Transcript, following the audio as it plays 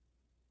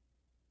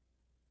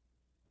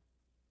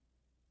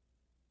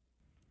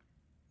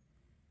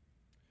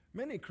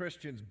Many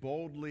Christians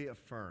boldly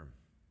affirm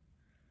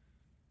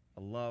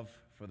a love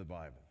for the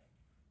Bible,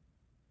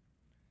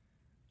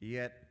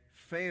 yet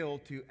fail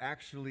to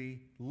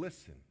actually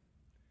listen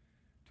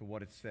to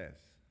what it says.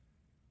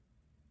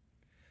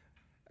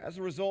 As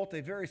a result,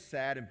 a very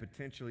sad and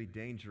potentially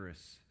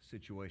dangerous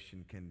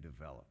situation can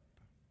develop.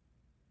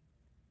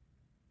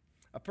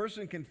 A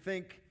person can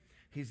think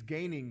he's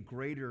gaining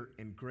greater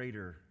and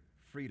greater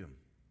freedom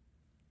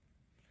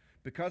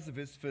because of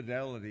his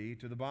fidelity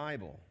to the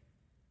Bible,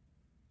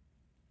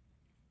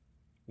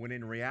 when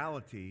in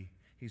reality,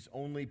 he's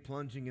only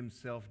plunging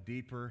himself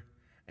deeper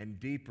and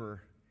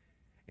deeper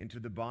into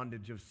the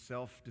bondage of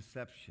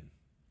self-deception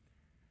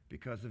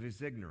because of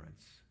his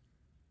ignorance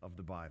of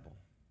the Bible.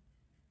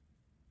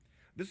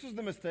 This was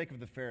the mistake of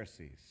the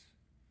Pharisees,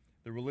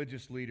 the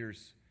religious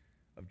leaders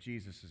of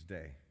Jesus'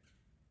 day.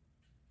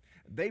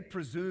 They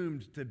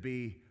presumed to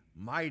be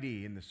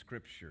mighty in the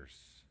Scriptures,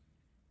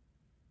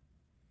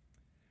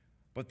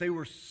 but they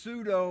were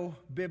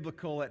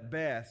pseudo-biblical at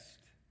best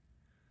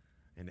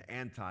and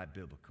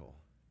anti-biblical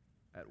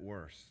at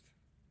worst.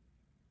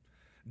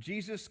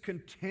 Jesus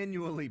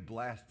continually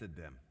blasted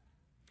them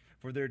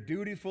for their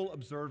dutiful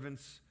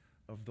observance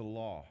of the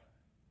law.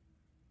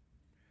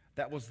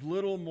 That was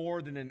little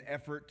more than an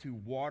effort to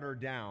water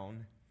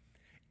down,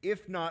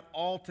 if not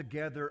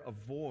altogether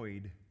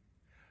avoid,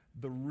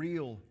 the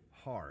real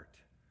heart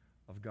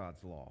of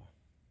God's law.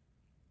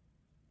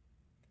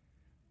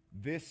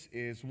 This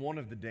is one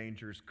of the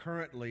dangers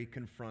currently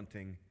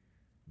confronting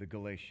the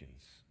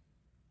Galatians.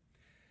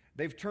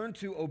 They've turned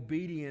to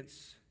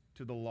obedience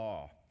to the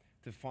law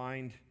to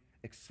find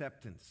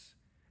acceptance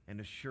and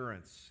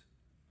assurance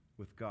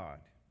with God.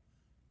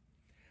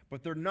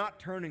 But they're not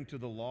turning to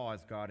the law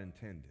as God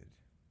intended.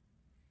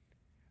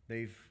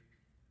 They've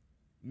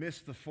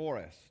missed the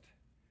forest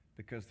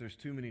because there's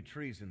too many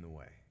trees in the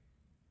way.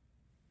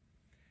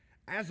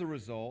 As a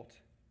result,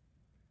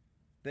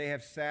 they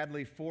have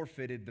sadly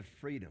forfeited the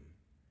freedom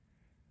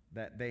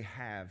that they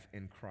have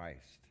in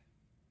Christ.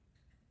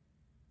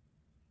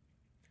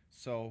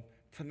 So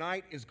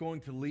tonight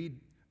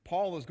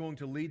Paul is going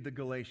to lead the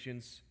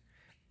Galatians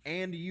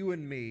and you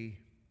and me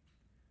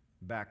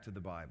back to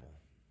the Bible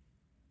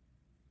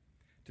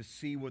to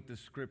see what the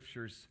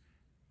Scriptures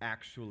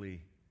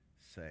actually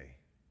say.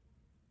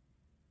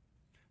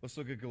 Let's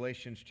look at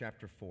Galatians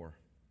chapter 4,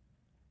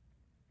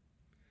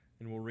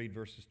 and we'll read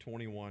verses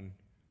 21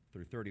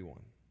 through 31.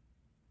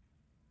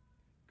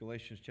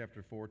 Galatians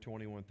chapter 4,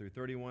 21 through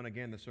 31.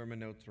 Again, the sermon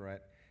notes are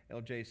at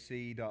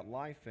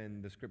ljc.life,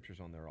 and the Scripture's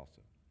on there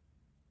also.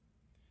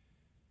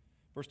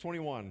 Verse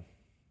 21,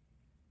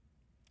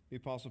 the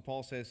Apostle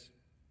Paul says,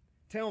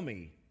 "Tell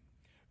me,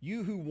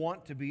 you who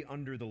want to be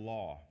under the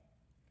law,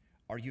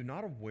 are you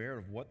not aware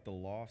of what the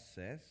law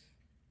says?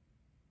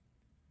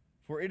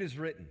 For it is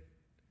written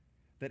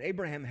that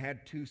Abraham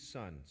had two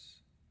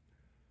sons,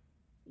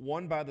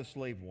 one by the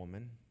slave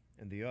woman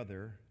and the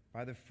other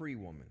by the free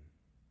woman.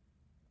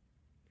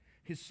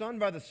 His son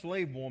by the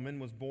slave woman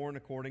was born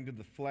according to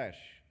the flesh,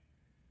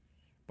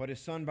 but his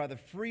son by the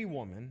free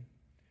woman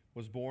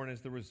was born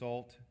as the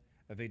result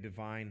of a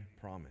divine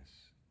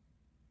promise.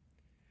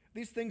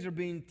 These things are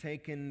being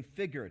taken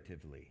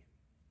figuratively.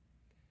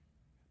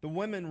 The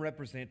women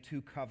represent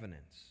two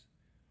covenants.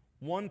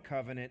 One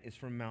covenant is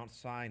from Mount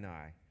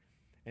Sinai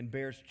and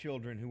bears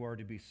children who are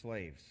to be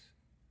slaves.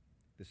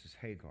 This is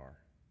Hagar.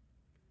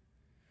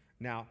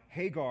 Now,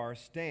 Hagar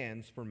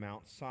stands for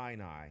Mount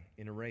Sinai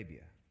in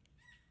Arabia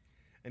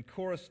and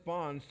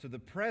corresponds to the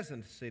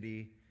present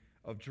city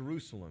of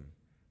Jerusalem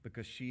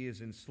because she is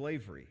in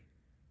slavery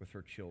with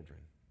her children.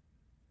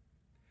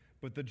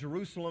 But the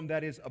Jerusalem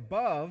that is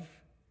above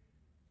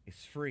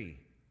is free,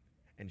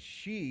 and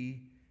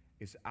she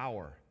is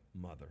our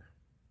mother.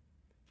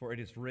 For it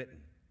is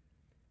written,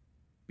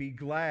 'Be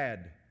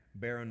glad,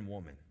 barren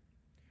woman,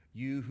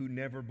 you who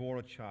never bore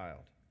a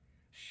child.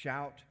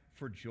 Shout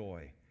for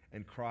joy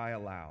and cry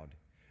aloud,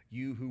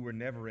 you who were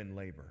never in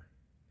labor,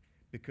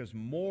 because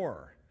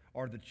more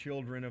are the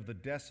children of the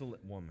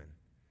desolate woman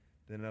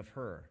than of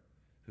her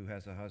who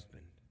has a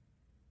husband.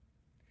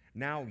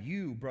 Now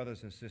you,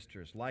 brothers and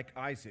sisters, like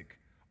Isaac,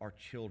 are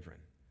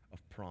children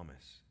of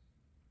promise.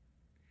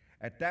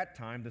 At that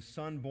time, the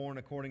son born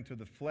according to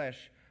the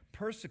flesh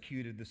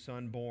persecuted the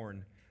son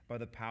born by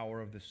the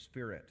power of the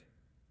Spirit.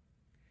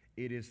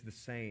 It is the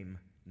same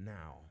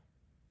now.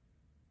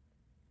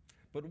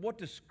 But what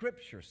does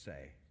Scripture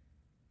say?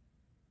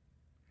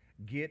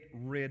 Get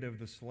rid of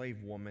the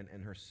slave woman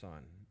and her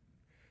son,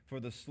 for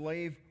the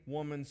slave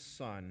woman's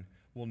son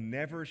will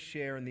never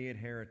share in the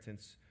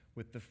inheritance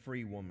with the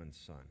free woman's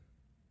son.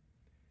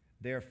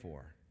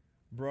 Therefore,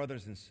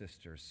 brothers and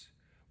sisters,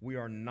 we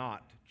are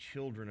not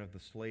children of the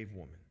slave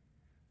woman,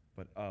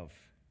 but of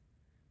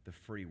the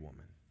free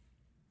woman."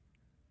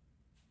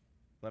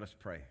 Let us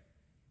pray.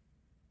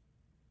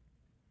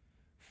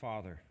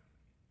 Father,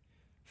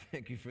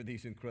 thank you for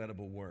these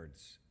incredible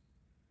words.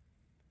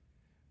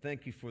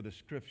 Thank you for the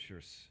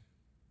Scriptures.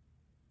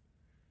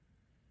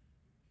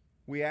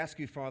 We ask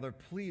you, Father,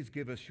 please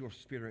give us your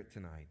Spirit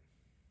tonight.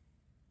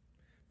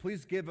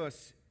 Please give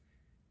us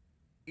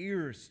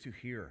ears to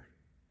hear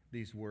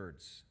these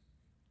words.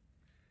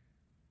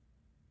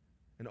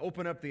 And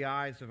open up the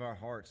eyes of our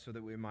hearts so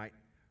that we might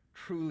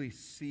truly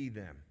see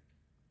them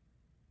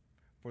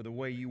for the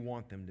way you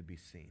want them to be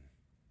seen.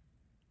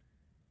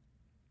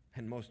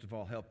 And most of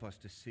all, help us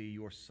to see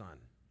your Son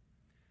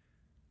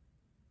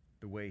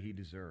the way he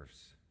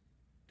deserves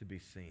to be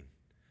seen,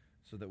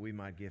 so that we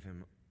might give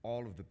him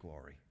all of the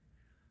glory,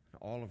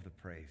 and all of the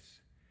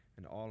praise,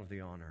 and all of the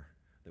honor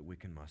that we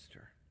can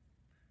muster.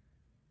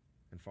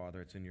 And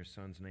Father, it's in your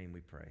Son's name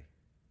we pray.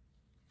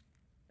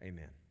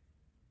 Amen.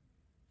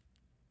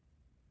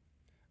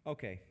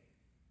 Okay,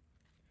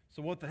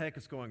 so what the heck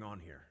is going on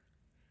here?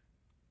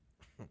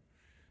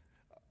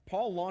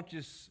 Paul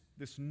launches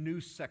this new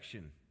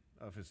section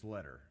of his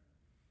letter.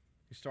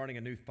 He's starting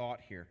a new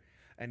thought here.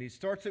 And he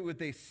starts it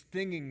with a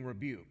stinging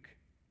rebuke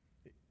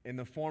in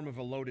the form of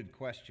a loaded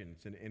question.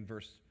 It's in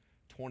verse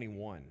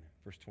 21.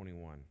 Verse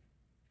 21.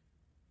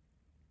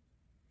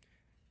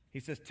 He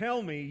says,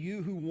 "Tell me,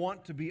 you who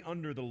want to be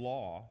under the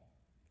law,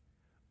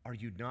 are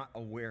you not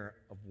aware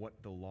of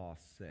what the law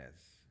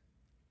says?"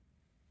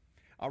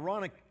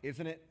 Ironic,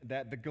 isn't it,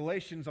 that the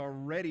Galatians are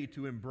ready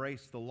to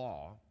embrace the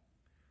law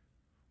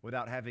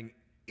without having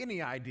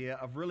any idea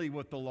of really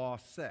what the law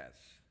says.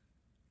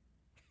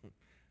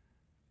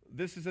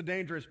 This is a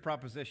dangerous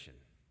proposition.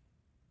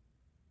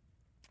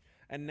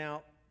 And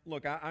now,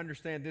 look, I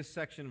understand this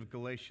section of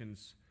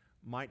Galatians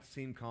might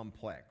seem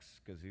complex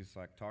because he's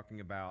like talking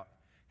about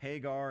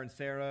Hagar and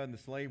Sarah and the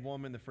slave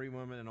woman, the free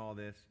woman, and all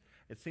this.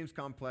 It seems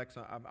complex.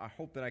 I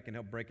hope that I can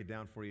help break it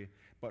down for you.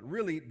 But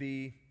really,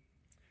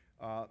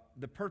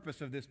 the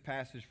purpose of this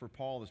passage for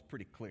Paul is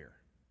pretty clear.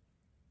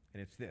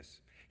 And it's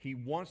this. He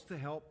wants to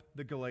help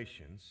the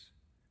Galatians,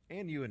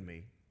 and you and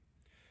me,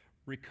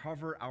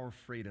 recover our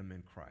freedom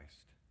in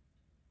Christ.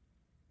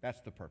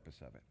 That's the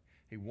purpose of it.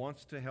 He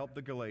wants to help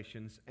the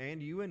Galatians,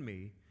 and you and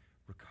me,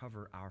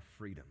 recover our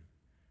freedom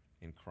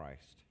in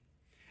Christ.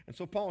 And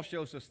so Paul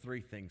shows us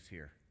three things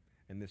here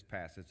in this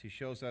passage. He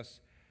shows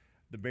us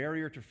the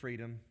barrier to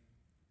freedom,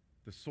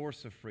 the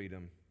source of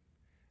freedom,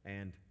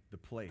 and the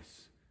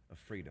place of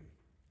freedom.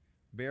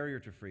 Barrier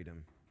to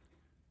freedom,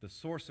 the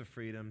source of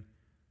freedom,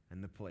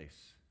 and the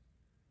place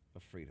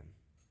of freedom.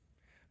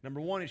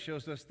 Number one, it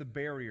shows us the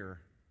barrier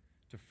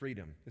to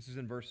freedom. This is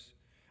in verses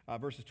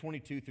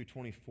 22 through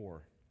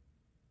 24.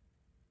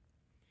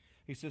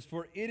 He says,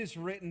 "For it is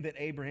written that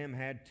Abraham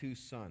had two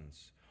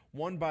sons,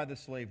 one by the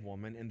slave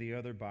woman and the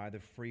other by the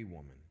free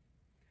woman.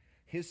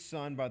 His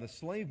son by the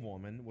slave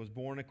woman was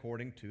born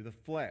according to the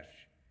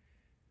flesh,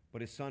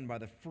 but his son by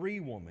the free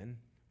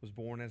woman was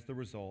born as the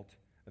result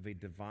of a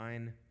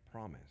divine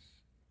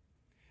promise.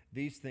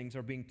 These things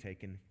are being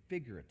taken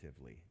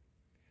figuratively.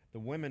 The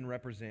women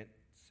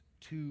represents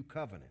two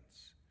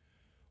covenants.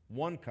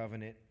 One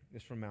covenant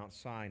is from Mount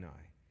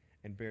Sinai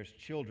and bears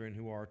children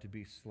who are to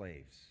be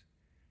slaves.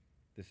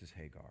 This is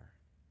Hagar."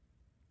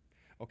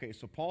 Okay,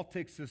 so Paul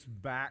takes us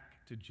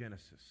back to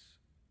Genesis,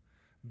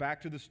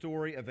 back to the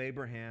story of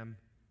Abraham,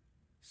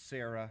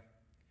 Sarah,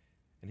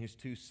 and his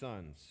two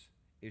sons,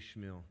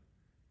 Ishmael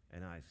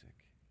and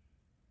Isaac.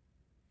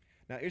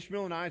 Now,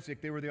 Ishmael and Isaac,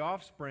 they were the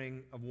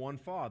offspring of one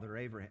father,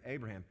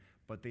 Abraham,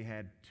 but they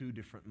had two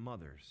different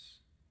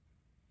mothers.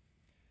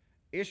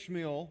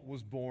 Ishmael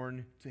was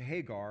born to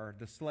Hagar,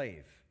 the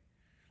slave,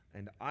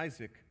 and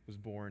Isaac was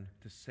born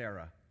to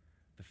Sarah,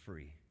 the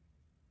free.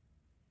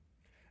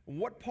 And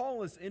what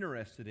Paul is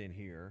interested in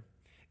here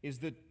is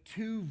the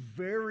two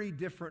very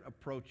different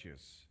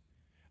approaches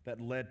that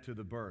led to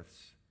the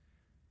births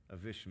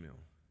of Ishmael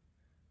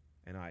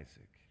and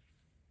Isaac.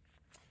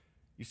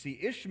 You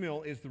see,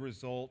 Ishmael is the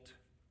result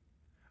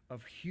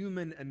of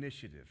human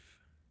initiative,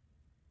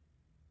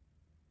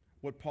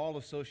 what Paul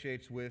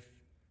associates with,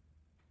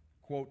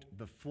 quote,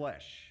 the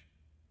flesh.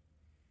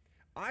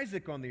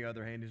 Isaac, on the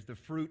other hand, is the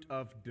fruit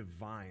of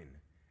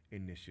divine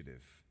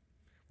initiative,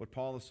 what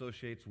Paul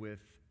associates with,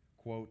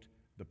 quote,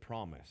 the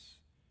promise.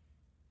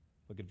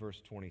 Look at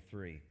verse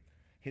 23.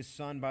 His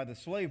son by the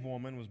slave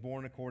woman was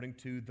born according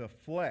to the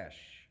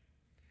flesh,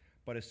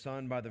 but his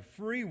son by the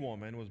free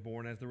woman was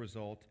born as the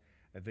result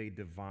of a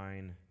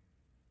divine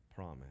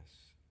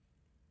promise.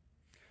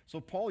 So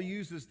Paul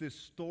uses this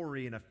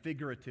story in a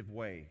figurative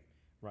way,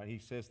 right? He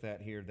says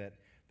that here, that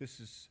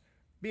this is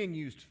being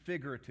used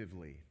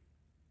figuratively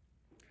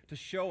to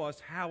show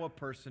us how a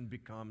person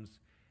becomes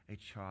a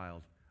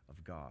child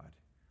of God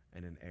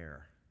and an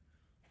heir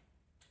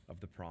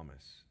of the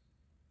promise.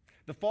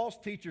 The false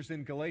teachers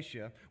in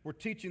Galatia were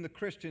teaching the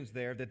Christians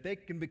there that they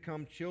can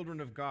become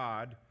children of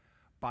God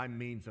by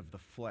means of the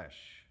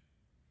flesh.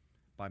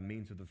 By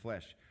means of the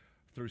flesh.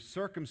 Through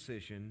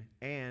circumcision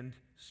and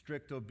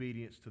strict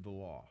obedience to the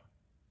law.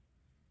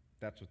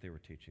 That's what they were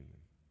teaching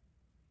them.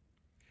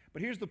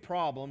 But here's the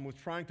problem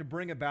with trying to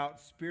bring about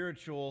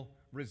spiritual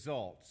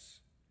results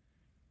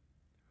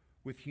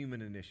with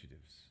human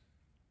initiatives.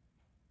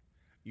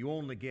 You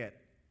only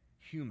get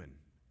human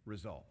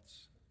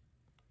results.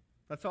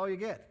 That's all you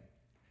get.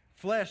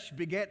 Flesh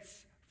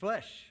begets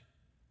flesh.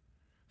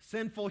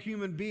 Sinful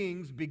human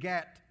beings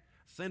beget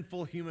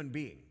sinful human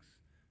beings.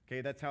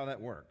 Okay, that's how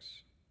that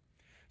works.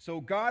 So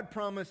God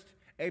promised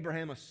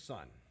Abraham a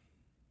son.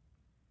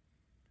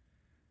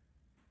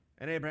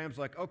 And Abraham's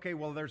like, okay,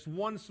 well, there's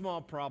one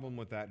small problem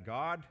with that,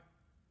 God.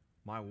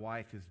 My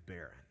wife is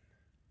barren.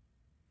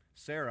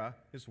 Sarah,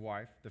 his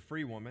wife, the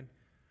free woman,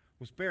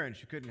 was barren.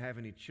 She couldn't have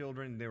any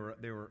children. They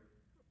were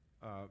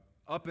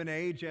up in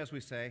age, as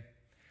we say.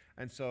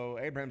 And so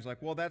Abraham's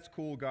like, well, that's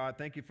cool, God.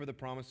 Thank you for the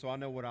promise, so I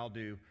know what I'll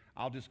do.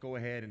 I'll just go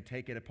ahead and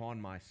take it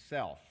upon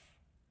myself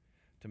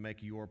to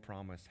make your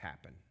promise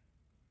happen.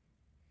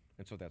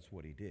 And so that's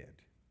what he did.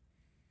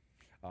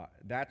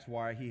 That's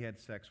why he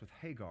had sex with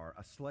Hagar,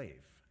 a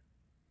slave.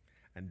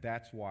 And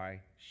that's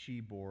why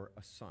she bore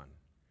a son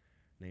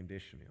named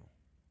Ishmael,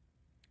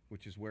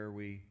 which is where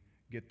we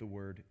get the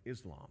word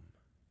Islam.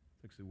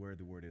 It's actually where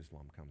the word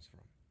Islam comes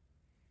from.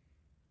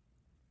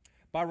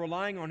 By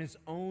relying on his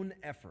own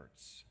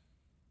efforts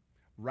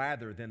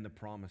rather than the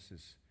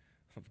promises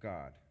of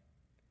God,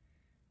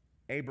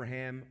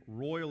 Abraham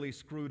royally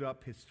screwed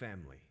up his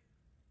family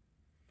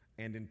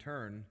and, in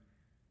turn,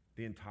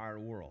 the entire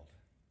world.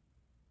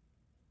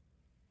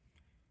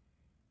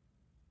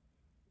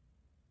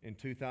 In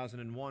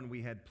 2001,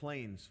 we had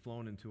planes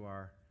flown into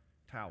our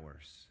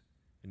towers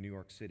in New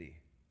York City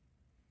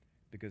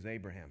because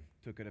Abraham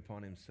took it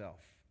upon himself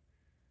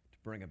to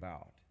bring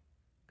about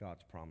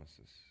God's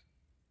promises.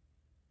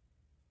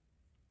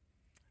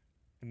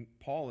 And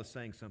Paul is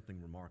saying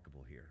something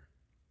remarkable here.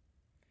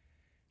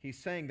 He's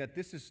saying that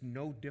this is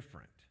no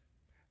different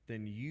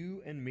than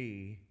you and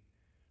me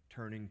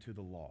turning to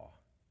the law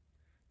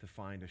to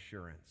find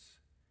assurance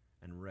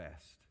and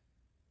rest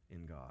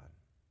in God.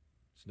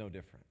 It's no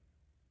different.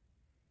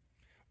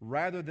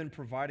 Rather than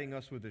providing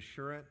us with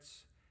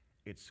assurance,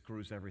 it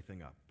screws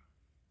everything up.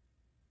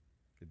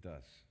 It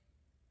does.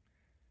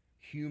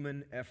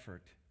 Human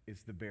effort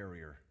is the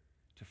barrier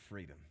to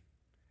freedom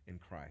in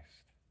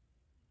Christ.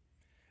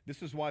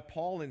 This is why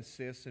Paul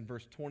insists in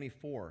verse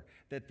 24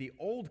 that the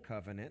old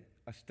covenant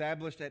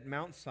established at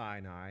Mount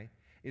Sinai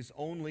is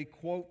only,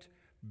 quote,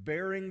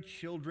 bearing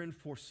children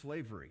for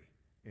slavery,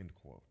 end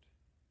quote.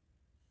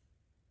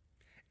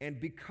 And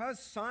because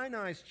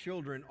Sinai's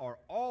children are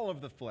all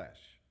of the flesh,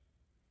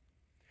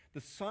 the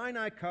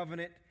Sinai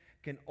covenant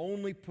can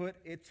only put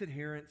its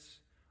adherents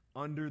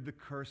under the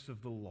curse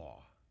of the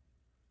law.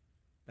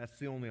 That's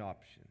the only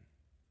option.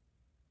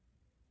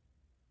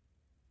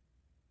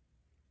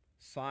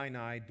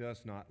 Sinai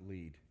does not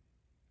lead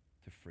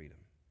to freedom.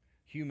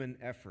 Human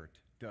effort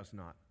does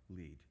not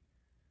lead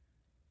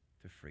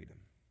to freedom.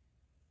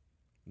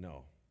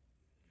 No.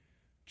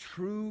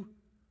 True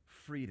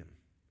freedom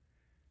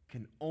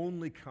can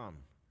only come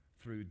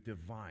through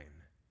divine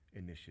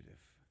initiative.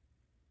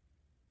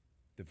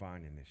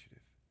 Divine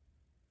initiative.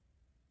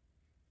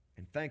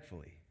 And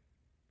thankfully,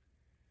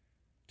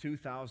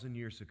 2,000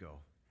 years ago,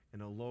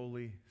 in a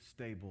lowly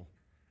stable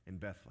in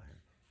Bethlehem,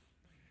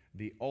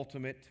 the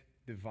ultimate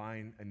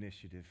divine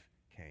initiative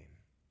came.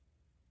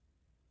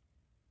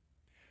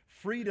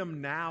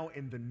 Freedom now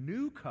in the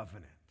new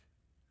covenant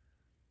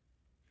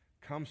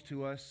comes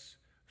to us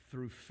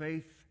through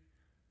faith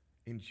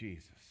in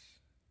Jesus.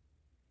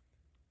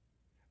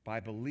 By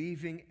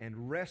believing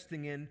and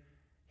resting in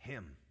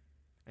Him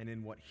and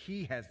in what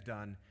He has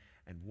done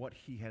and what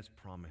He has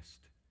promised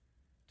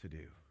to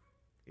do.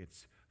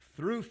 It's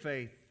through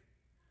faith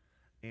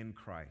in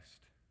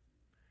Christ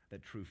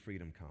that true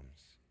freedom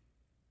comes.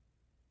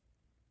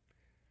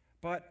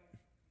 But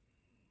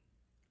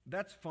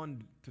that's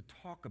fun to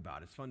talk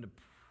about. It's fun to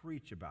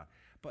preach about.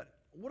 But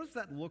what does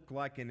that look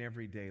like in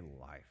everyday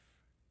life?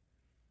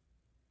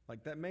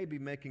 Like, that may be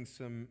making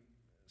some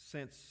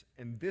sense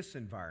in this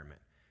environment.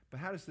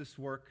 But how does this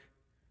work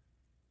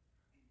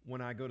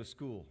when I go to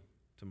school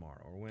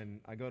tomorrow, or when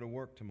I go to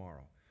work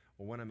tomorrow,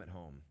 or when I'm at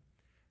home?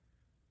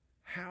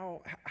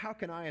 How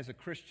can I, as a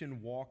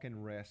Christian, walk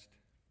and rest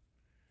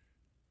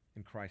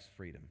in Christ's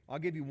freedom? I'll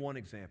give you one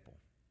example.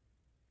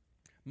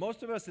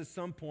 Most of us at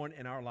some point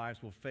in our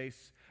lives will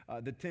face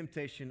the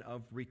temptation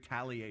of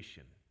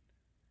retaliation.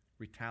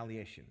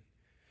 Retaliation.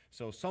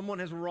 So someone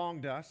has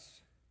wronged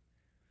us,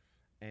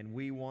 and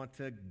we want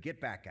to get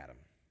back at them.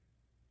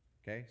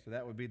 Okay, so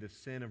that would be the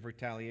sin of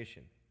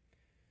retaliation.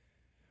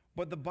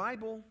 But the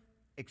Bible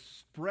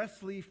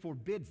expressly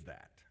forbids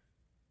that.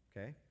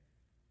 Okay?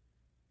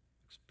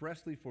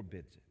 Expressly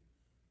forbids it.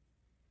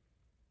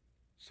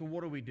 So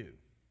what do?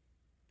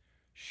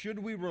 Should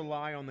we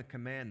rely on the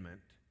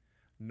commandment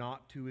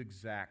not to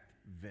exact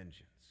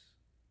vengeance?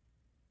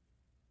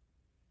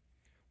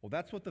 Well,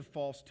 that's what the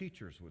false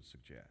teachers would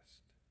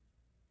suggest.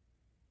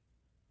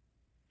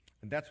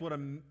 And that's what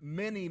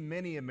many,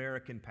 many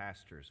American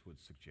pastors would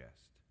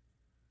suggest.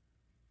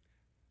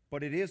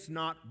 But it is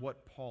not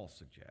what Paul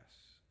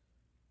suggests.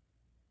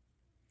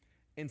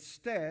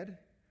 Instead,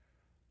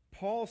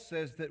 Paul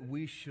says that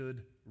we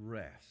should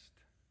rest.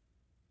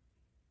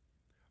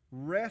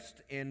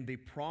 Rest in the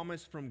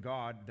promise from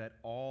God that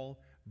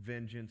all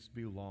vengeance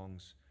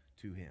belongs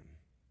to Him.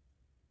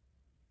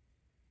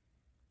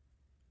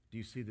 Do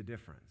you see the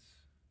difference?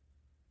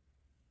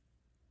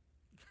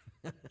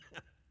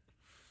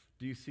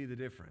 Do you see the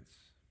difference?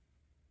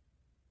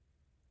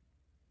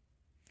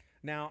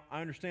 Now,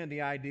 I understand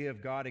the idea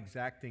of God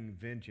exacting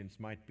vengeance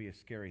might be a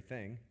scary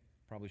thing,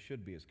 probably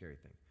should be a scary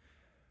thing.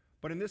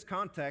 But in this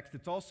context,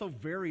 it's also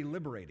very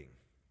liberating.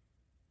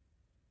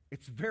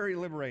 It's very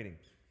liberating.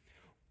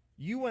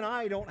 You and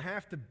I don't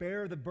have to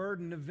bear the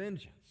burden of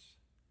vengeance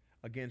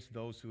against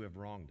those who have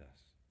wronged us.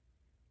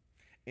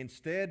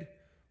 Instead,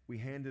 we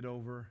hand it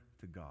over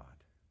to God.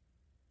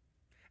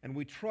 And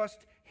we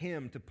trust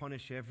Him to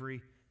punish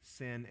every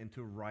sin and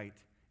to right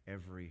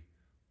every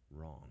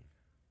wrong.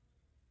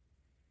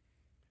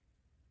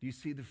 Do you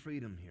see the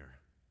freedom here?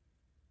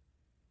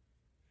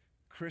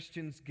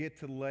 Christians get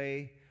to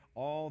lay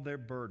all their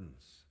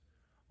burdens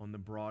on the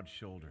broad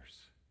shoulders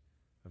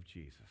of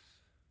Jesus.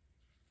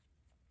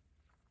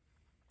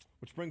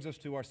 Which brings us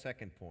to our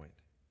second point,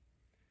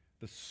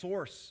 the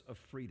source of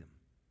freedom.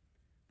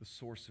 The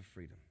source of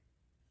freedom.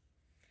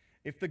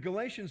 If the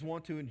Galatians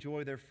want to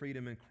enjoy their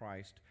freedom in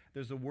Christ,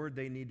 there's a word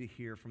they need to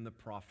hear from the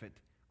prophet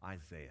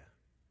Isaiah.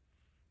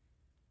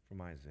 From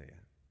Isaiah.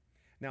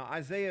 Now,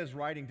 Isaiah is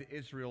writing to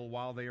Israel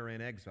while they are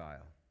in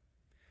exile.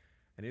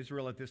 And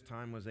Israel at this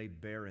time was a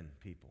barren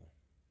people.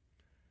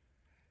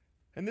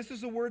 And this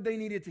is a word they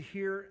needed to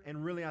hear,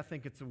 and really I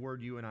think it's a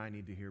word you and I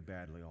need to hear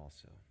badly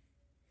also.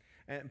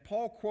 And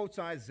Paul quotes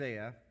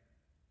Isaiah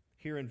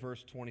here in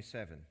verse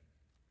 27.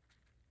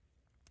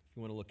 If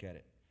you want to look at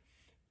it.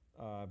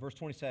 Verse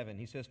 27,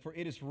 he says, "For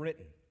it is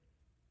written,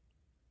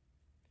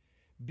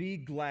 be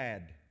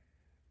glad,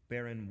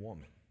 barren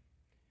woman,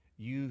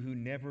 you who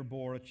never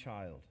bore a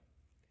child.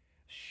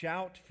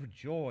 Shout for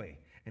joy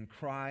and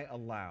cry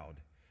aloud,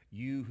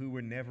 you who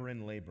were never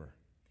in labor,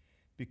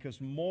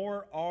 because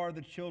more are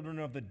the children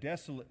of the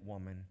desolate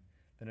woman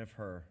than of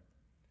her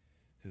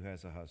who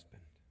has a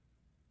husband."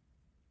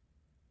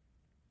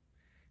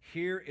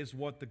 Here is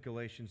what the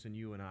Galatians and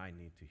you and I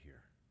need to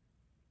hear.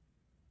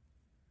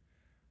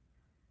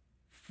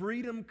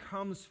 Freedom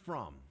comes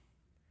from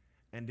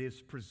and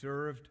is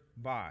preserved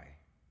by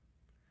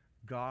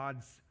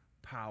God's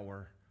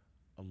power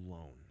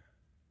alone.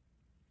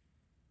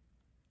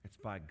 It's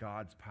by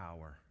God's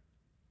power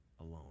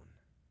alone.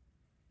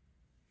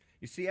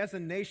 You see, as a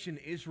nation,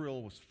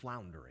 Israel was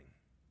floundering.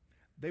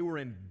 They were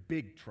in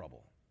big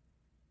trouble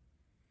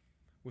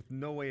with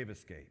no way of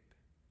escape.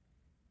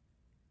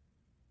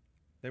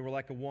 They were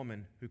like a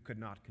woman who could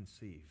not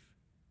conceive.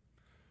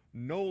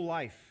 No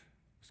life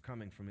was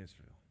coming from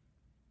Israel.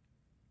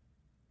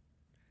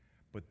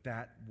 But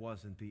that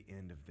wasn't the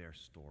end of their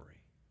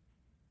story.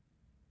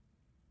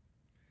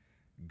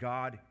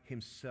 God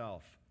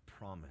Himself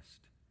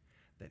promised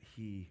that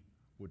He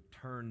would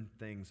turn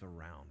things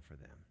around for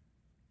them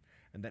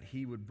and that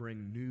He would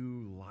bring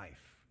new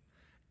life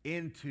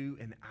into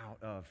and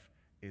out of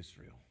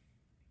Israel.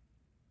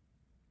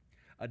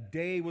 A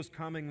day was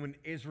coming when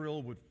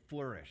Israel would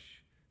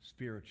flourish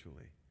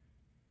spiritually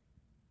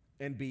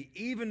and be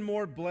even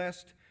more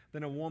blessed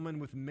than a woman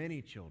with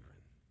many children.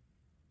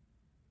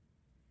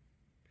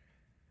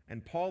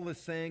 And Paul is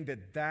saying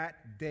that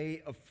that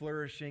day of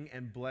flourishing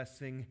and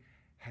blessing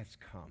has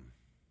come.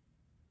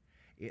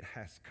 It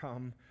has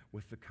come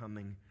with the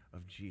coming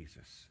of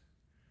Jesus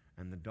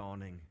and the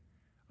dawning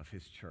of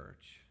His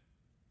church.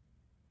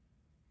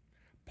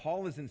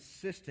 Paul is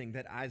insisting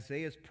that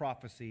Isaiah's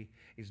prophecy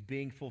is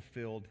being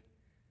fulfilled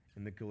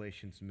in the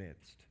Galatians'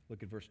 midst.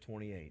 Look at verse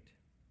 28.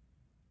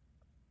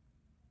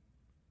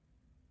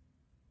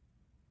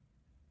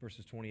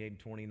 Verses 28 and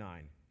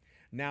 29.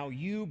 "Now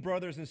you,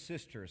 brothers and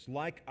sisters,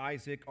 like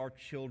Isaac, are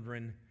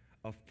children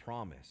of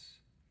promise.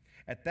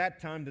 At that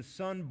time, the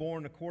son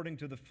born according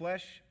to the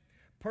flesh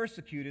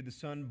persecuted the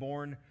son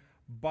born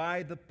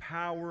by the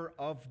power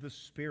of the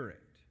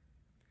Spirit.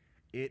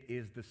 It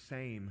is the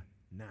same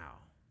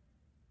now."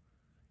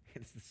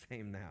 It's the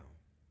same now.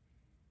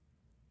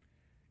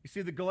 You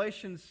see, the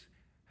Galatians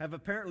have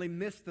apparently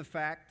missed the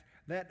fact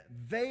that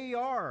they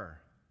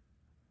are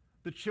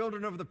the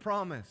children of the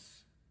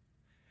promise.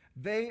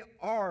 They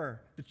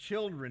are the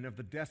children of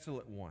the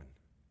desolate one,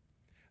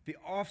 the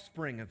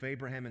offspring of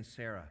Abraham and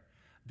Sarah,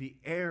 the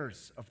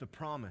heirs of the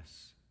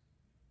promise.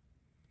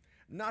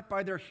 Not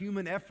by their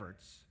human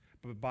efforts,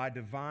 but by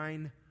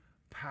divine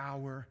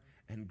power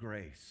and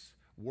grace,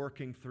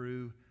 working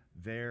through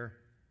their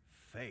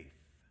faith.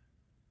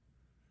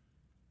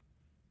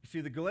 You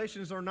see, the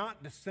Galatians are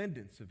not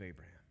descendants of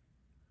Abraham.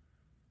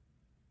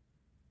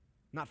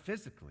 Not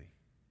physically,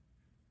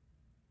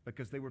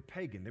 because they were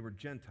pagan, they were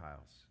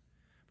Gentiles.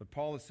 But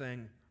Paul is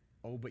saying,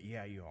 oh, but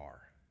yeah, you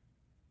are.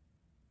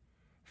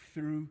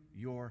 Through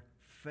your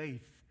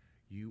faith,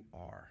 you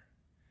are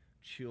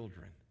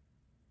children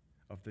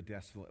of the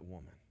desolate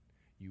woman.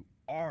 You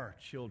are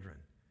children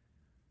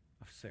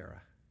of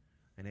Sarah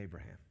and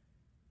Abraham.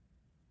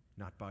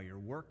 Not by your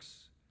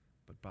works,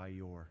 but by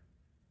your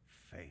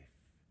faith.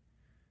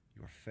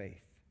 Your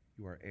faith.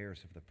 You are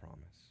heirs of the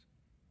promise.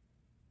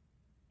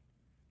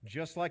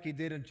 Just like He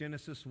did in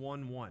Genesis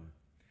 1:1.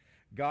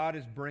 God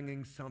is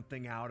bringing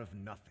something out of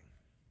nothing.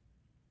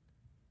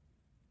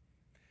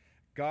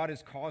 God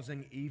is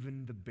causing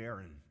even the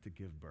barren to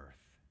give birth.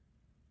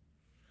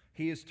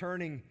 He is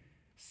turning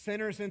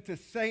sinners into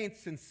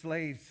saints and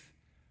slaves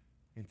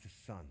into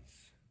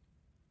sons.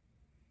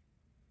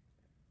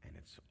 And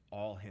it's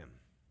all Him.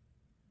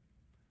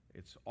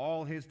 It's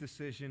all His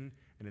decision,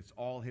 and it's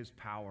all His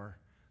power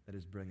that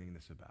is bringing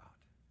this about.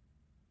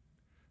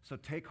 So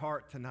take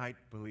heart tonight,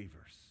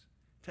 believers.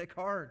 Take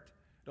heart.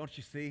 Don't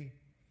you see?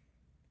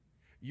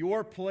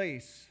 Your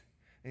place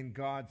in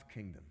God's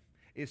kingdom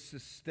is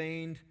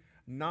sustained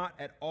not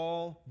at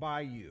all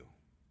by you,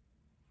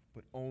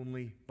 but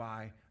only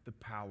by the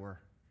power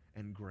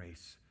and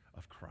grace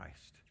of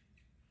Christ.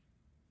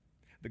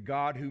 The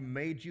God who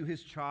made you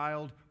His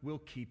child will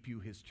keep you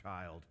His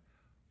child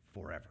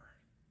forever.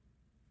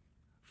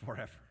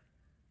 Forever.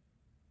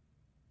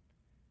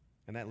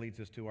 And that leads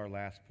us to our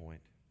last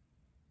point.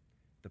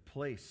 The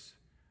place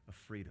of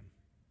freedom.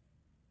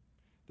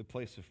 The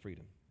place of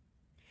freedom.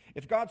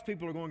 If God's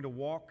people are going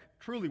to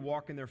truly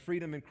walk in their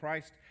freedom in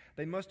Christ,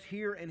 they must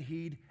hear and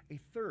heed a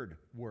third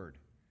word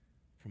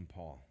from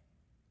Paul.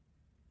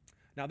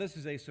 Now, this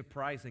is a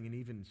surprising and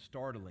even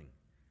startling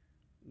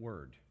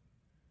word,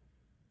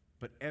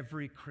 but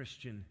every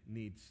Christian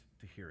needs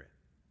to hear it.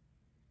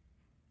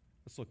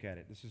 Let's look at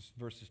it. This is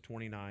verses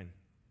 29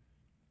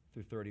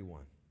 through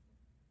 31.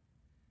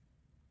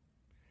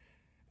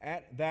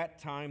 At that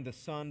time, the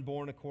Son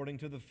born according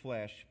to the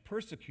flesh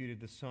persecuted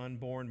the Son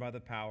born by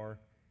the power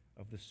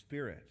of the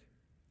Spirit.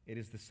 It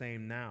is the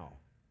same now.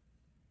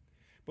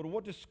 But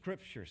what does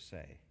Scripture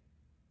say?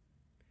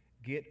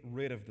 Get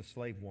rid of the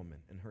slave woman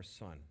and her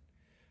son.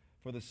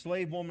 For the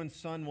slave woman's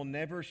son will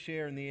never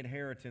share in the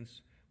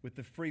inheritance with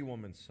the free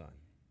woman's son.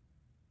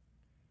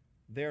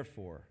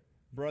 Therefore,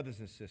 brothers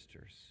and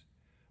sisters,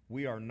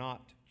 we are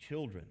not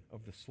children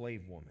of the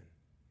slave woman,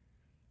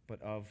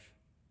 but of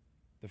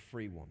the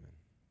free woman.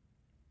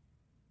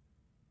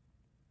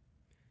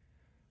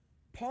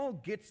 Paul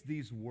gets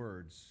these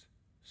words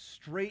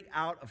straight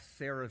out of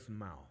Sarah's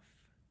mouth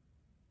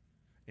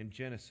in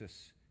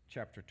Genesis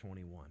chapter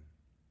 21.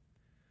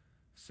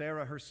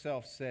 Sarah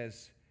herself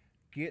says,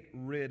 get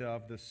rid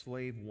of the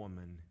slave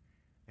woman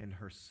and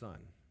her son.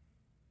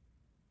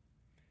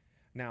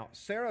 Now,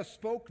 Sarah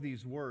spoke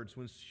these words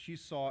when she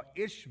saw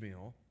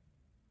Ishmael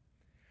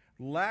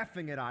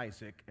laughing at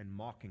Isaac and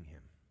mocking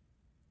him.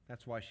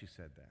 That's why she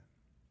said that.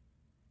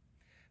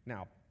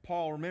 Now,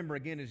 Paul, remember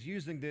again, is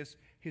using this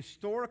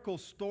historical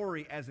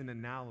story as an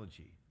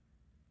analogy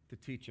to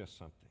teach us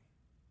something.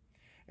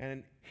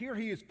 And here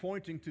he is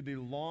pointing to the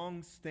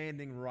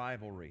long-standing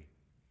rivalry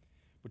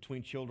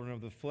between children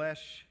of the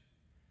flesh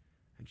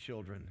and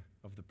children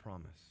of the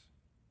promise.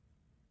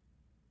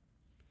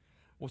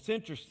 What's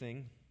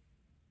interesting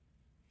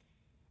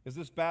is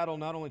this battle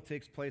not only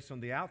takes place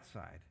on the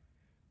outside,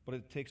 but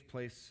it takes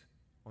place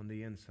on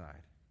the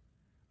inside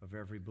of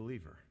every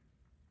believer.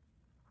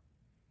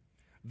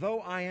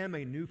 Though I am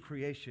a new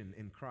creation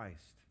in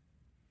Christ,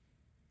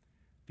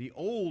 the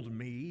old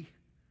me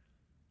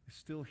is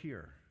still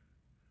here.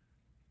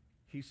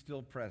 He's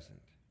still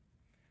present,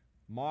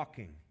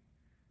 mocking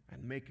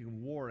and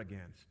making war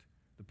against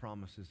the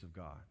promises of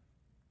God.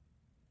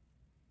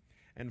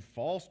 And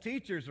false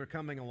teachers are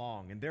coming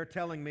along, and they're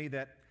telling me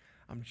that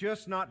I'm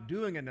just not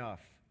doing enough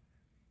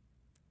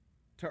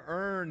to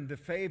earn the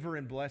favor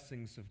and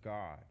blessings of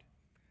God,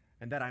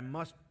 and that I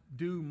must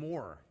do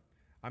more.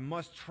 I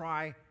must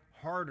try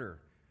harder.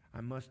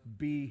 I must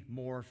be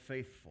more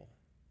faithful.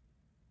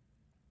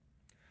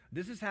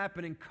 This is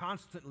happening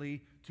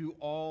constantly to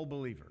all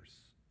believers,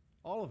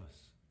 all of us.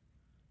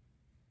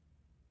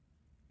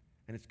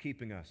 And it's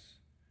keeping us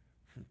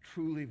from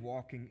truly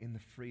walking in the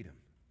freedom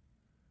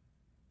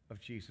of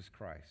Jesus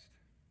Christ.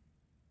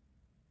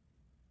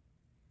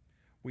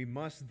 We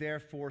must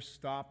therefore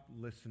stop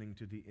listening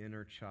to the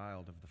inner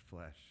child of the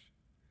flesh,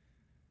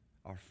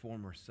 our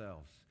former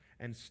selves,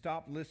 and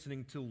stop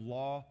listening to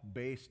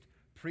law-based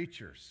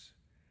preachers.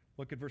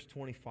 Look at verse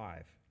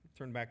 25.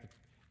 Turn back to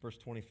verse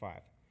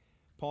 25.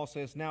 Paul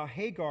says, now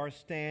Hagar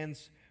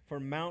stands for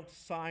Mount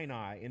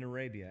Sinai in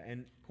Arabia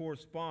and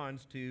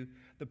corresponds to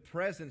the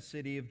present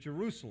city of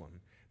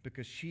Jerusalem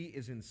because she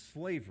is in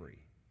slavery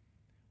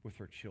with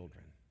her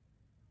children.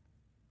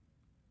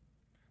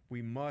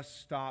 We must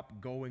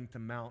stop going to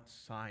Mount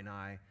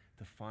Sinai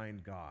to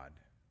find God.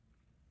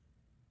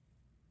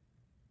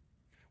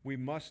 We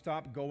must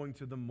stop going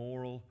to the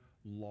moral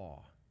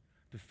law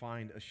to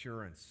find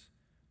assurance,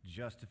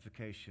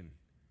 justification,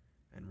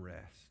 and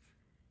rest.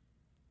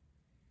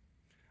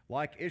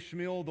 Like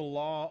Ishmael, the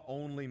law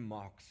only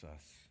mocks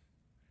us.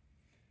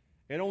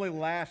 It only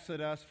laughs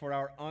at us for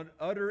our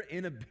utter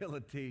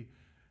inability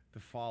to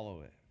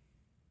follow it.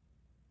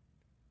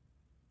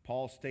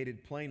 Paul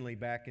stated plainly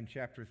back in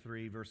chapter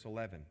 3, verse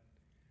 11,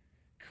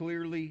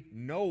 clearly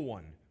no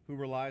one who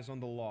relies on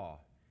the law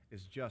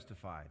is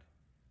justified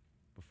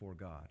before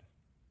God.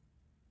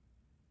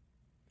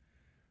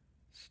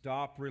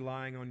 Stop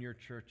relying on your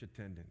church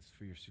attendance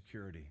for your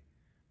security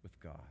with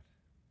God.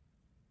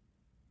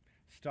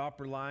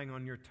 Stop relying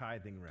on your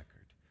tithing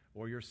record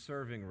or your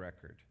serving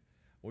record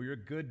or your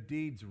good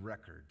deeds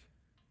record.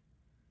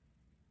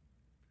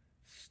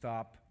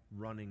 Stop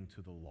running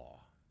to the law.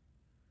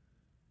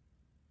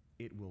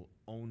 It will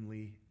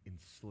only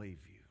enslave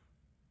you.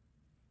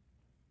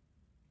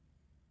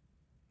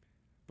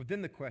 But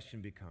then the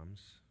question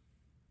becomes,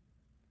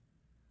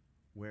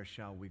 where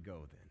shall we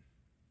go then?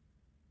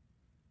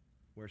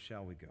 Where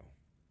shall we go?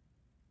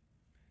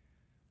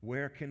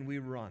 Where can we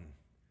run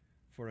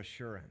for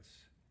assurance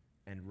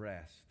and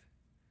rest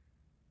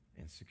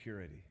and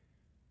security?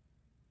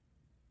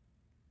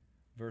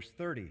 Verse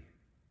 30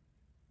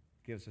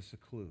 gives us a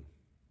clue.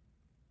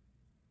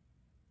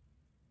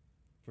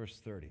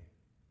 Verse 30.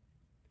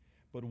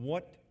 But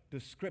what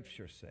does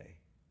Scripture say?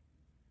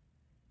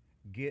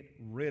 Get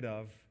rid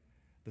of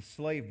the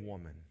slave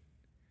woman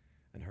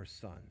and her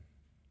son.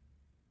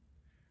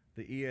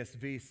 The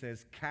ESV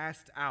says,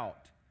 cast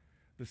out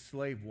the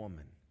slave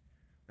woman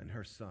and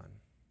her son.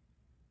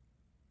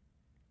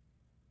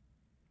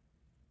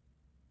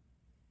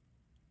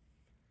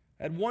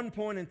 At one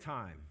point in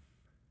time,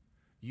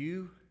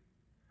 you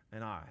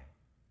and I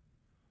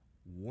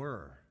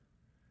were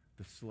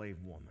the slave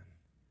woman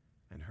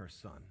and her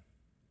son,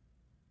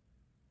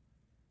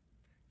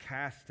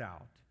 cast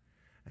out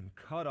and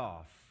cut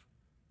off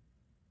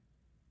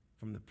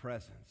from the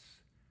presence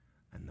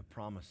and the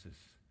promises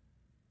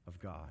of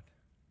God.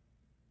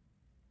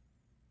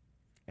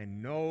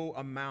 And no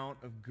amount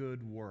of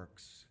good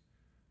works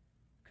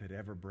could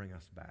ever bring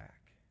us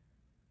back.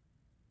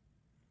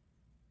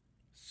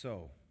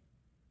 So,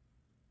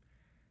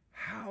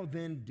 how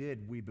then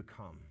did we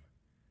become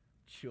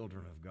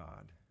children of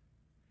God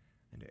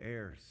and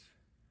heirs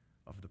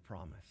of the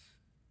promise?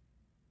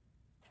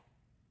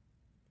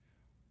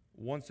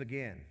 Once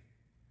again,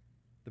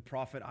 the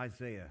prophet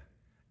Isaiah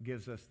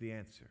gives us the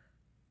answer.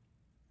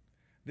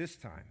 This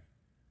time,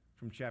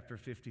 from chapter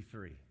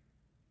 53.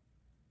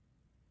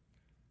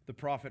 The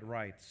prophet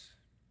writes,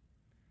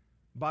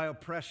 by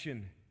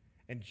oppression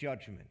and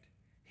judgment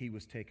he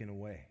was taken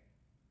away.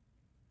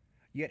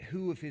 Yet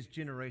who of his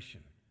generation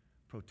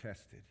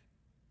protested?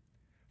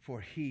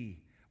 For he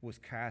was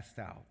cast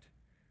out,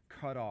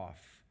 cut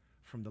off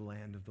from the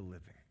land of the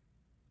living.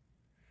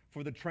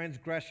 For the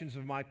transgressions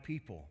of my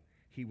people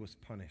he was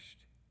punished.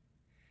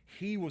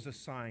 He was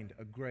assigned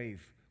a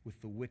grave with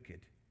the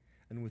wicked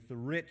and with the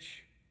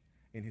rich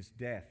in his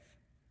death,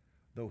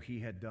 though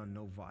he had done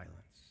no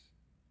violence,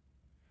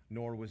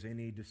 nor was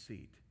any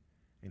deceit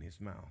in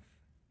his mouth.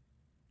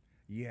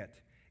 Yet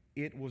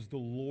it was the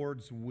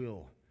Lord's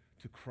will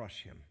to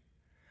crush him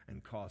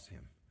and cause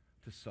him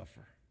to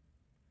suffer.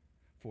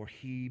 For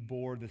he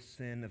bore the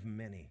sin of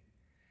many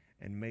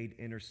and made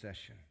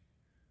intercession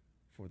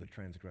for the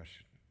transgressors.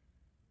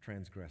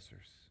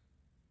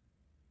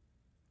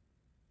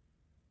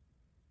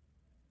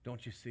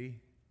 Don't you see?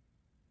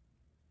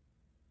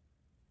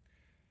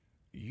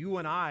 You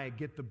and I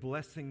get the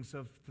blessings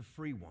of the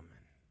free woman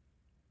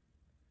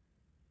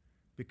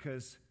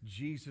because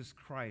Jesus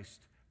Christ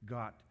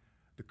got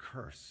the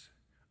curse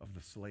of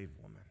the slave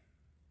woman.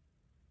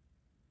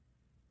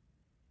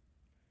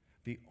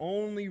 The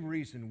only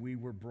reason we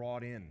were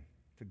brought in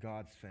to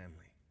God's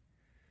family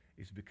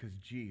is because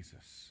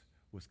Jesus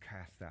was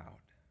cast out.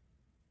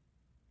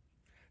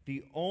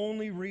 The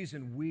only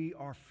reason we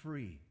are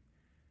free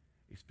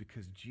is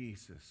because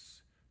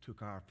Jesus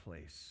took our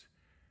place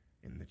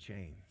in the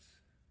chains.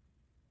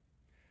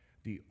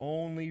 The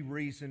only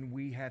reason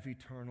we have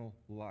eternal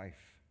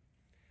life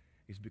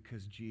is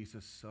because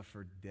Jesus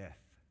suffered death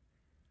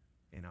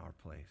in our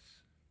place.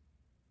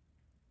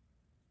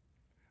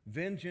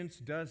 Vengeance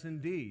does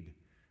indeed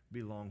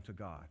belong to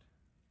God,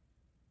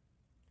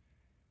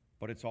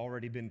 but it's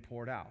already been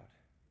poured out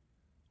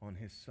on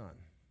his Son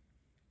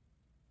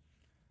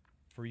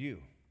for you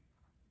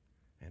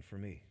and for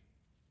me.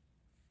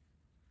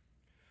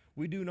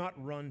 We do not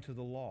run to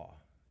the law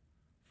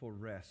for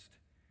rest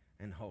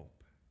and hope.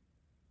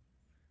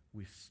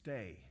 We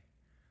stay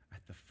at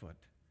the foot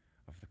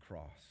of the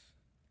cross,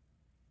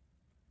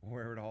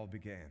 where it all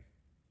began.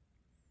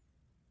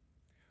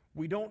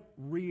 We don't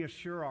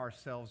reassure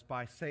ourselves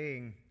by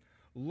saying,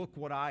 look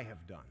what I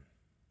have done.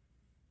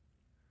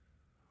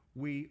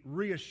 We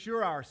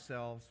reassure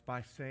ourselves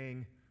by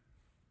saying,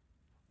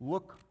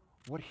 look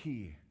what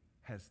he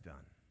has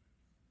done.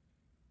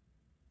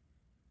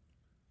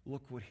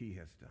 Look what he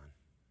has done.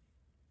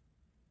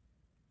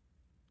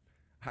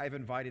 I've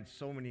invited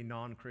so many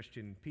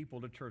non-Christian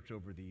people to church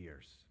over the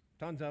years,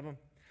 tons of them,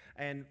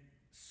 and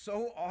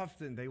so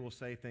often they will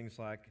say things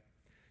like,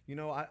 you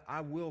know,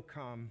 I will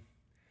come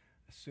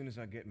as soon as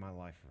I get my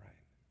life right.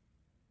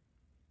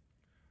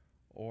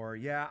 Or,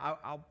 yeah,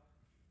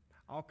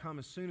 I'll come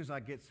as soon as I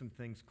get some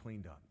things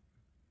cleaned up.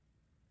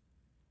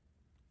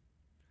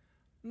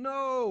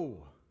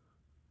 No.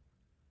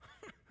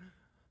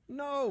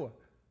 No.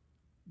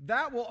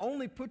 That will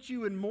only put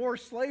you in more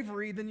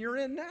slavery than you're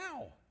in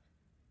now.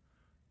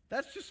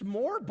 That's just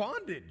more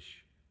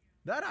bondage,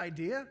 that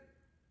idea.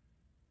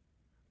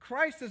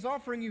 Christ is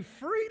offering you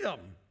freedom.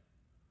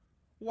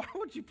 Why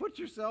would you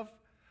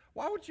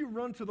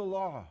run to the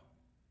law?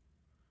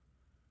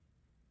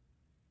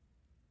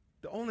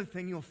 The only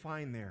thing you'll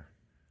find there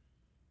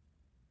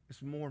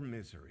is more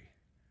misery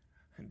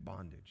and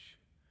bondage.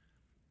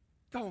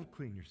 Don't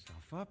clean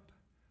yourself up.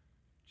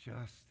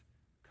 Just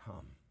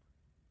come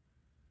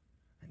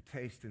and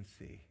taste and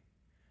see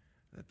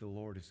that the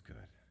Lord is good.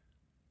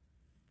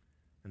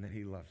 and that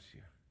he loves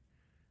you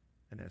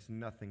and has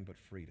nothing but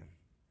freedom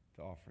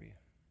to offer you.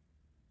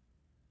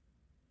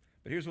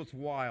 But here's what's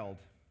wild.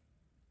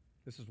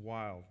 This is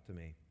wild to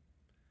me.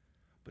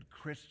 But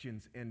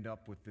Christians end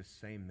up with this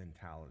same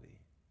mentality.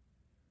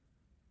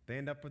 They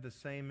end up with the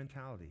same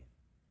mentality.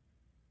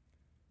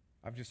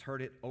 I've just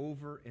heard it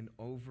over and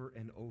over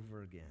and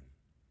over again.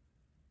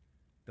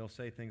 They'll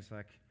say things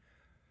like,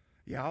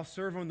 yeah, I'll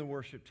serve on the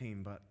worship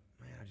team, but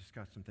man, I just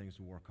got some things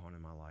to work on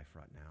in my life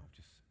right now.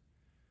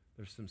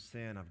 There's some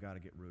sin I've got to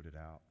get rooted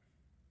out.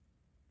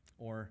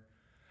 Or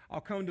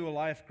I'll come to a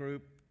life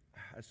group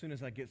as soon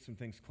as I get some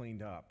things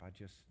cleaned up.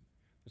 There's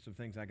some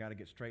things I got to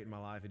get straight in my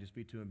life. It'd just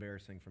be too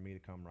embarrassing for me to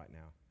come right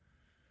now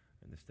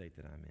in the state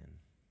that I'm in.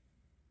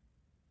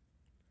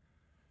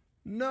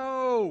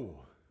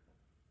 No.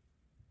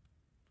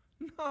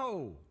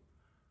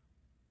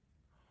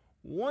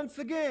 Once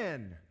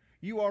again,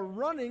 you are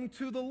running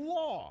to the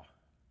law.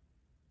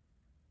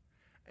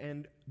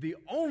 And the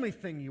only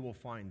thing you will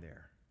find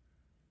there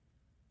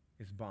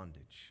is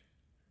bondage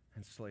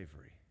and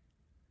slavery.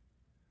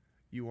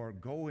 You are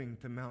going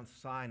to Mount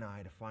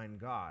Sinai to find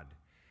God,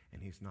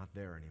 and he's not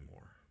there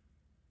anymore.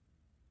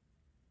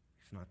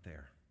 He's not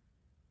there.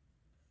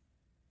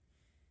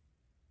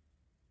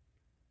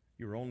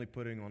 You're only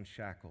putting on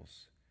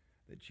shackles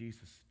that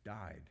Jesus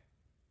died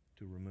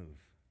to remove.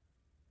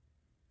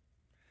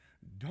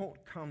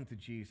 Don't come to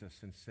Jesus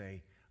and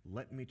say,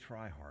 let me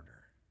try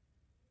harder.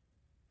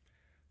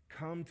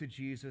 Come to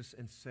Jesus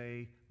and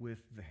say with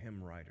the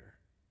hymn writer,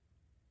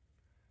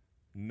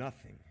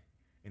 nothing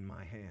in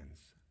my hands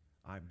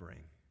I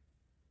bring.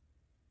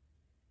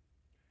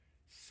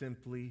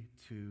 Simply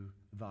to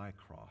thy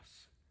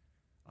cross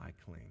I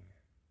cling.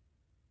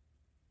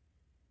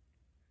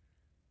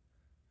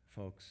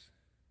 Folks,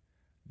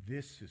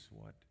 this is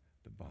what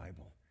the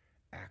Bible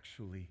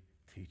actually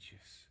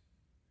teaches.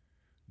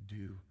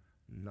 Do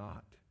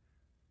not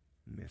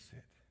miss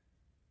it.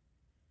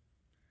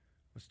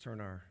 Let's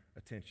turn our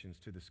attentions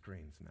to the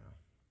screens now.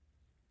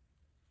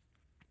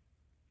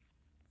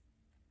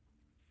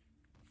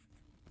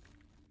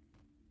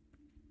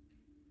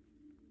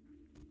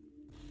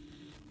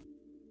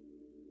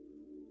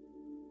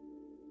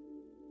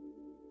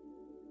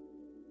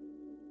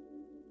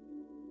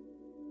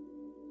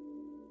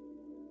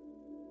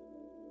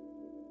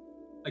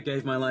 I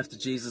gave my life to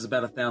Jesus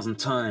about 1,000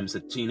 times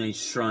at teenage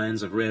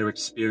shrines of rare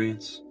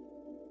experience.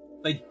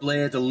 They'd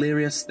blare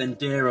delirious, then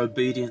dare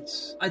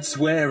obedience. I'd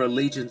swear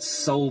allegiance,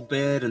 soul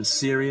bared and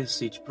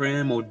serious, each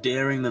prayer more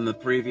daring than the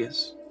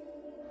previous.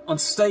 On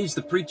stage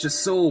the preacher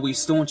saw we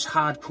staunch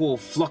hardcore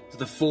flocked to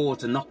the fore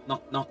to knock,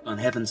 knock, knock on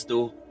heaven's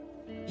door.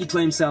 He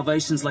claimed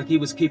salvations like he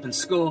was keeping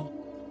score,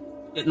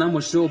 yet none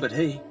was sure but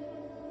he.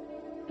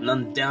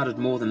 None doubted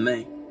more than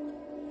me.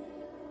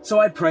 So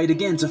I prayed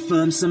again to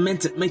firm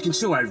cement it, making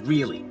sure I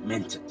really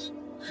meant it.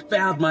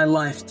 Vowed my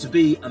life to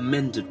be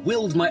amended,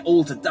 willed my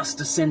all to dust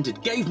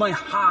descended, gave my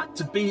heart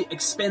to be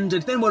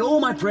expended. Then when all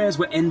my prayers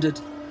were ended,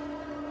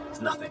 it's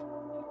nothing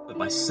but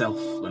myself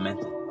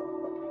lamented.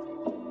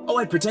 Oh,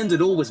 I pretended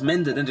all was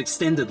mended and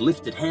extended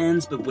lifted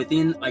hands, but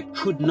within I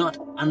could not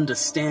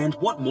understand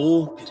what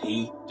more could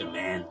he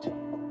demand.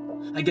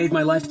 I gave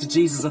my life to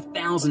Jesus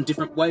 1,000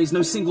 different ways.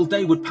 No single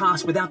day would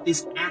pass without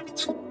this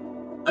act.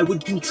 I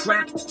would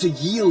contract to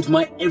yield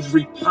my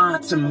every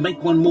part, to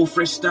make one more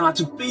fresh start,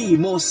 to be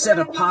more set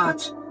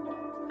apart.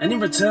 And in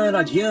return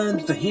I'd yearn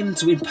for him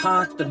to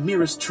impart the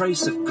merest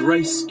trace of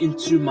grace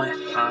into my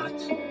heart.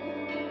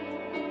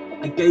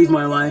 I gave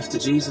my life to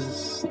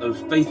Jesus, though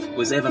faith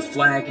was ever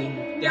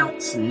flagging,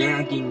 doubts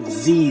nagging,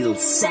 zeal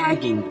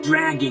sagging,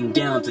 dragging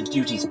down to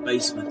duty's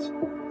basement.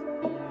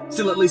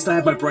 Still at least I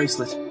have my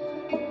bracelet.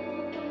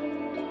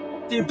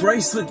 Dear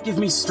bracelet, give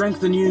me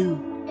strength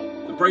anew.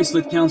 The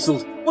bracelet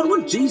counseled, what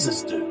would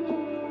Jesus do?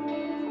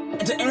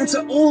 And to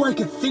answer, all I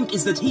could think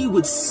is that he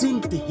would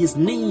sink to his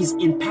knees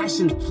in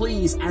passioned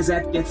pleas as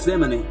at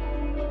Gethsemane.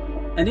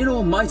 And in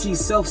almighty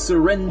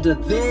self-surrender,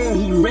 there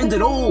he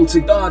rendered all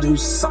to God who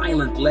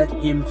silent let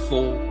him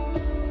fall.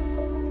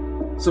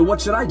 So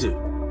what should I do?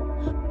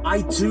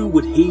 I too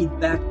would heed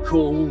that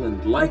call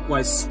and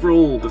likewise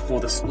sprawl before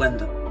the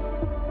splendor.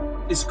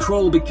 This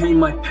crawl became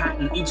my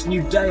pattern. Each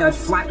new day I'd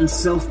flatten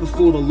self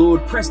before the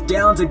Lord, pressed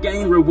down to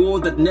gain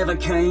reward that never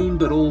came,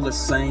 but all the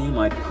same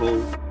I'd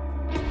call.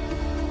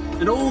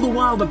 And all the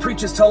while the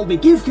preachers told me,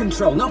 give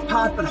control, not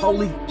part but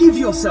wholly, give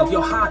yourself,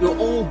 your heart, your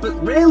all, but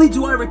rarely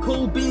do I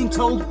recall being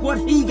told what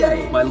he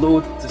gave my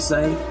Lord to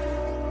say.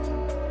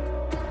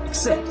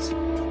 Except,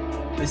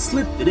 they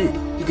slipped it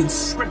in, he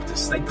conscript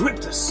us, they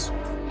gripped us.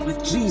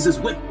 With Jesus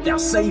whipped, our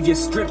Saviour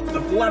stripped, the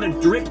blood had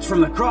dripped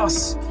from the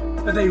cross.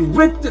 But they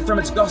ripped it from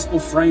its gospel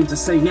frame to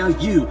say, now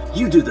you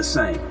do the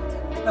same.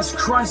 Thus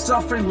Christ's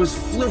offering was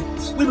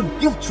flipped. We were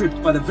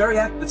guilt-tripped by the very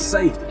act that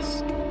saved us.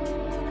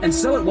 And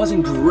so it was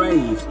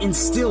engraved,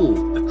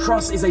 instilled. The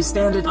cross is a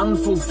standard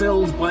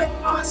unfulfilled by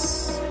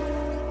us.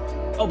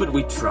 Oh, but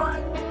we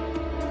tried.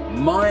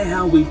 My,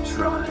 how we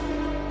tried.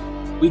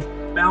 We'd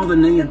bow the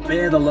knee and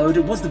bear the load.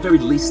 It was the very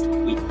least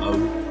we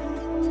owed.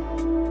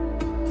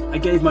 I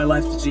gave my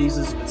life to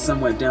Jesus, but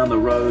somewhere down the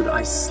road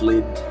I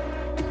slid.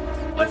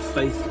 My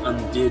faith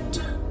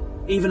undid.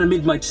 Even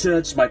amid my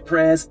church, my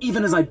prayers,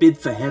 even as I bid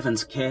for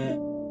heaven's care,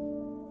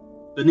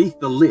 beneath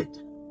the lid,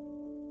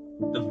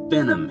 the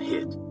venom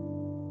hid.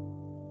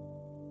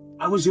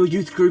 I was your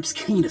youth group's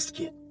keenest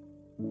kid,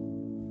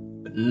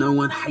 but no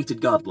one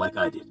hated God like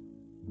I did.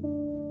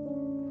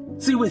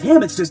 See, with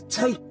him it's just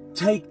take,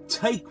 take,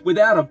 take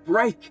without a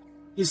break.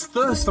 His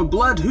thirst for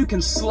blood, who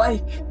can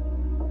slake?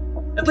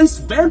 At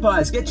least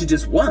vampires get you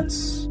just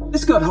once.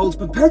 This God holds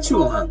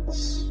perpetual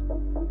hunts.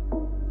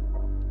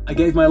 I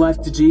gave my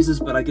life to Jesus,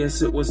 but I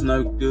guess it was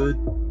no good.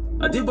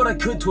 I did what I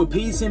could to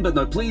appease him, but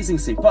no pleasing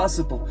seemed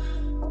possible.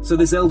 So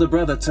this elder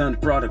brother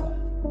turned prodigal.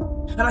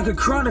 And I could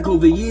chronicle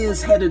the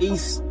years headed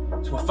east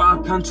to a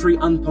far country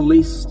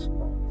unpoliced.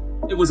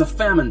 It was a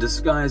famine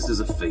disguised as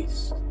a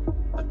feast.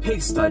 A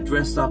pigsty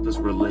dressed up as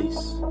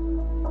release.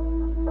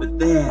 But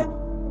there,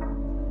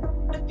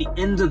 at the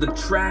end of the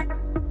track,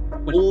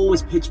 when all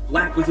was pitch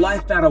black with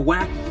life out of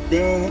whack,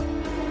 there,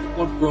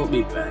 what brought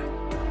me back?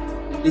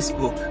 This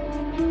book.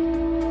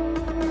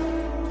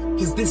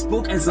 Because this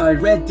book, as I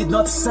read, did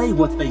not say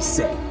what they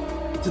said.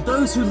 To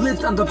those who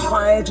lived under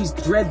piety's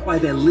dread by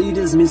their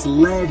leaders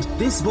misled,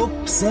 this book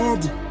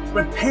said,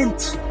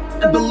 repent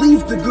and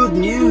believe the good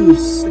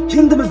news. The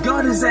kingdom of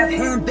God is at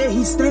hand, there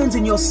he stands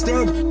in your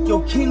stead.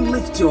 Your king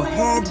lifts your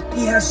head,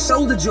 he has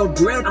shouldered your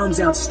dread,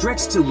 arms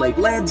outstretched till they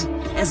bled.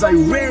 As I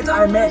read,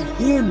 I met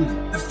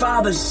him, the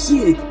Father's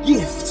sheer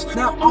gift,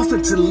 now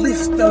offered to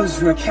lift those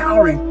who are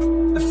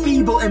cowering, the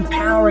feeble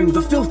empowering,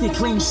 the filthy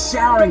clean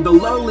showering, the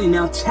lowly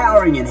now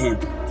towering in him.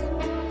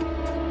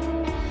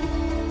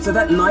 So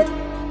that night,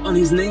 on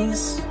his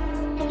knees,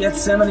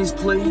 Gethsemane's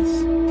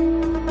pleas,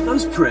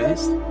 those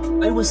prayers,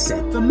 they were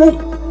said for me.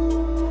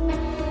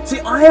 See,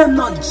 I am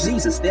not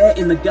Jesus there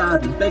in the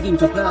garden begging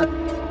for pardon.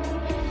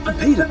 I'm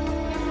Peter,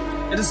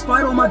 and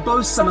despite all my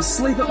boasts, I'm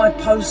asleep at my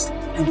post,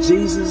 and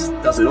Jesus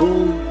does it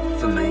all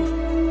for me.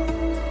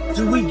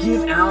 Do we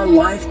give our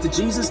life to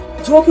Jesus?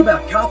 Talk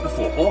about cart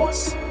before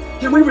horse.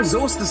 Can we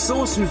resource the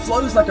source who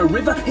flows like a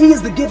river? He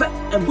is the giver,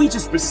 and we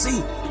just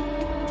receive.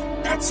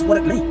 That's what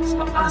it means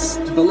for us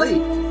to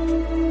believe.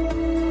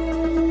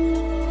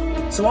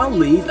 So I'll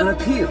leave an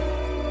appeal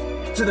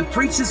to the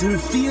preachers who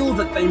feel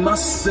that they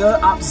must stir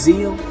up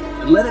zeal,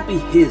 and let it be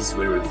his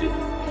we reveal.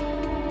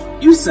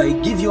 You say,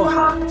 give your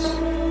heart.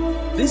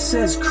 This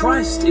says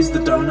Christ is the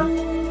donor.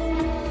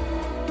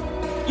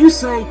 You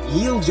say,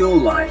 yield your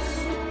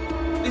life.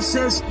 This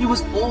says he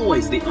was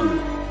always the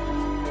owner.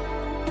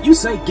 You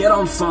say, get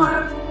on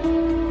fire.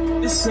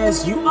 This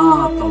says you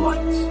are the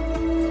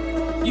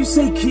light. You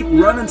say, keep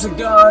running to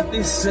God.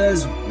 This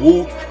says,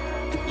 walk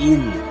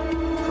in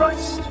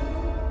Christ.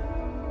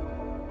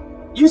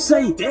 You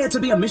say, dare to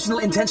be a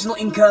missional, intentional,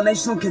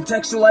 incarnational,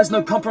 contextualized,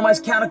 no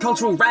compromise,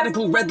 countercultural,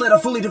 radical, red letter,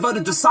 fully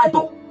devoted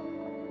disciple.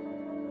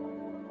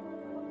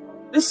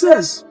 This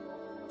says,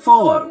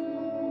 follow.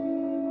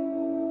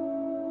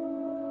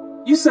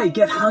 You say,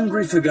 get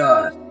hungry for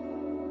God.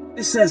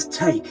 This says,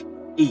 take,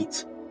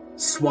 eat,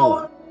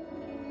 swallow.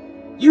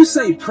 You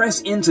say,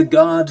 press into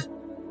God.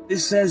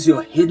 This says,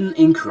 you're hidden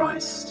in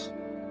Christ.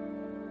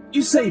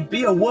 You say,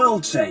 be a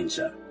world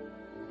changer.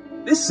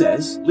 This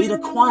says, lead a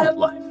quiet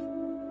life.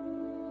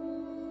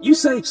 You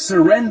say,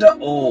 surrender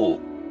all.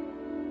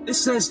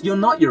 This says, you're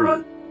not your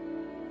own.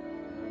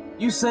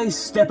 You say,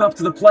 step up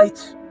to the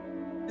plate.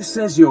 This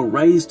says, you're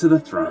raised to the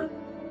throne.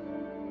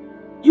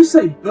 You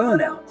say,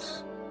 burn out.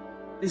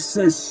 This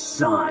says,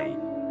 shine.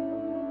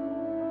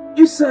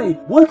 You say,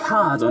 work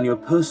hard on your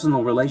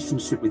personal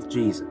relationship with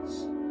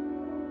Jesus.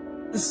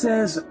 This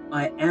says,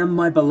 I am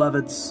my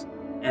beloved's,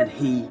 and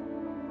he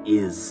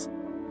is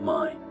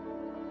mine.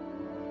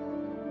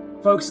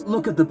 Folks,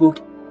 look at the book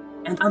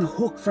and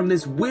unhook from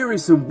this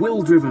wearisome,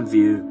 will-driven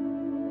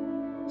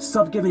view.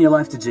 Stop giving your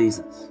life to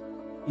Jesus.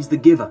 He's the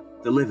giver,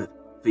 delivered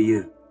for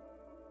you.